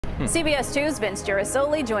CBS 2's Vince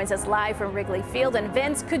Girasoli joins us live from Wrigley Field. And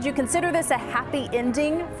Vince, could you consider this a happy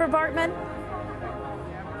ending for Bartman?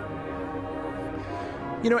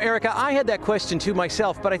 You know, Erica, I had that question too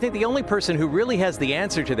myself, but I think the only person who really has the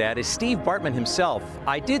answer to that is Steve Bartman himself.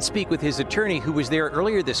 I did speak with his attorney, who was there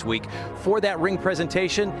earlier this week for that ring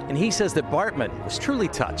presentation, and he says that Bartman was truly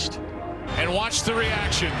touched. And watch the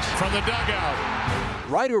reaction from the dugout.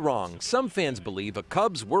 Right or wrong, some fans believe a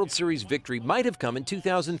Cubs World Series victory might have come in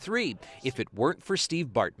 2003 if it weren't for Steve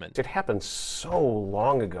Bartman. It happened so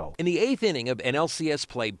long ago. In the 8th inning of NLCS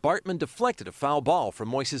play, Bartman deflected a foul ball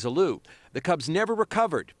from Moises Alou. The Cubs never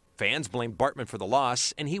recovered. Fans blamed Bartman for the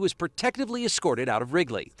loss, and he was protectively escorted out of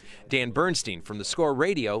Wrigley. Dan Bernstein from the Score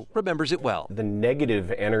Radio remembers it well. The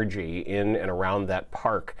negative energy in and around that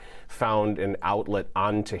park found an outlet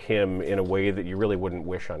onto him in a way that you really wouldn't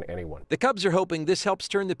wish on anyone. The Cubs are hoping this helps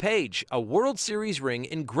turn the page, a World Series ring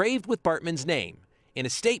engraved with Bartman's name. In a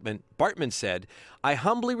statement, Bartman said, "I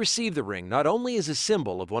humbly receive the ring not only as a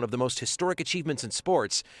symbol of one of the most historic achievements in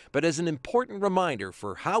sports, but as an important reminder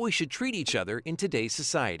for how we should treat each other in today's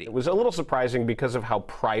society." It was a little surprising because of how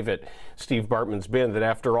private Steve Bartman's been, that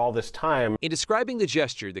after all this time. In describing the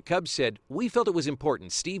gesture, the Cubs said, "We felt it was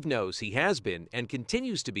important Steve knows he has been and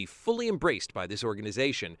continues to be fully embraced by this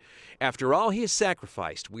organization. After all he has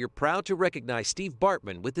sacrificed, we are proud to recognize Steve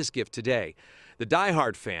Bartman with this gift today." The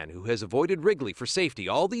diehard fan who has avoided Wrigley for safety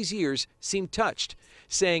all these years seemed touched,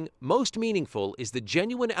 saying, "Most meaningful is the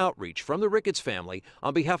genuine outreach from the Ricketts family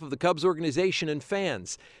on behalf of the Cubs organization and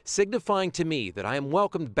fans, signifying to me that I am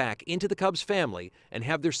welcomed back into the Cubs family and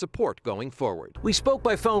have their support going forward." We spoke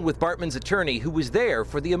by phone with Bartman's attorney, who was there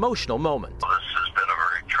for the emotional moment. This has been a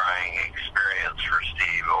very trying experience for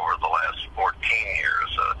Steve over the last 14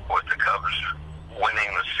 years with the Cubs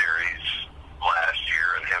winning the series last year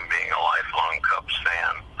and him being a lifelong Cubs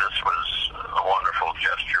fan. This was a wonderful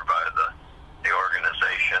gesture by the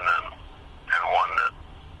organization and one that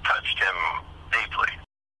touched him deeply.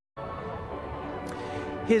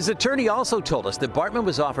 His attorney also told us that Bartman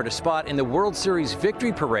was offered a spot in the World Series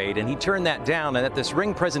victory parade, and he turned that down, and that this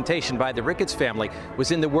ring presentation by the Ricketts family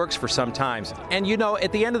was in the works for some time. And you know,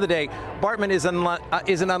 at the end of the day, Bartman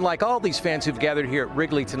isn't unlike all these fans who've gathered here at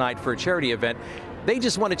Wrigley tonight for a charity event. They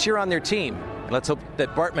just want to cheer on their team. And let's hope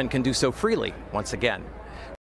that Bartman can do so freely once again.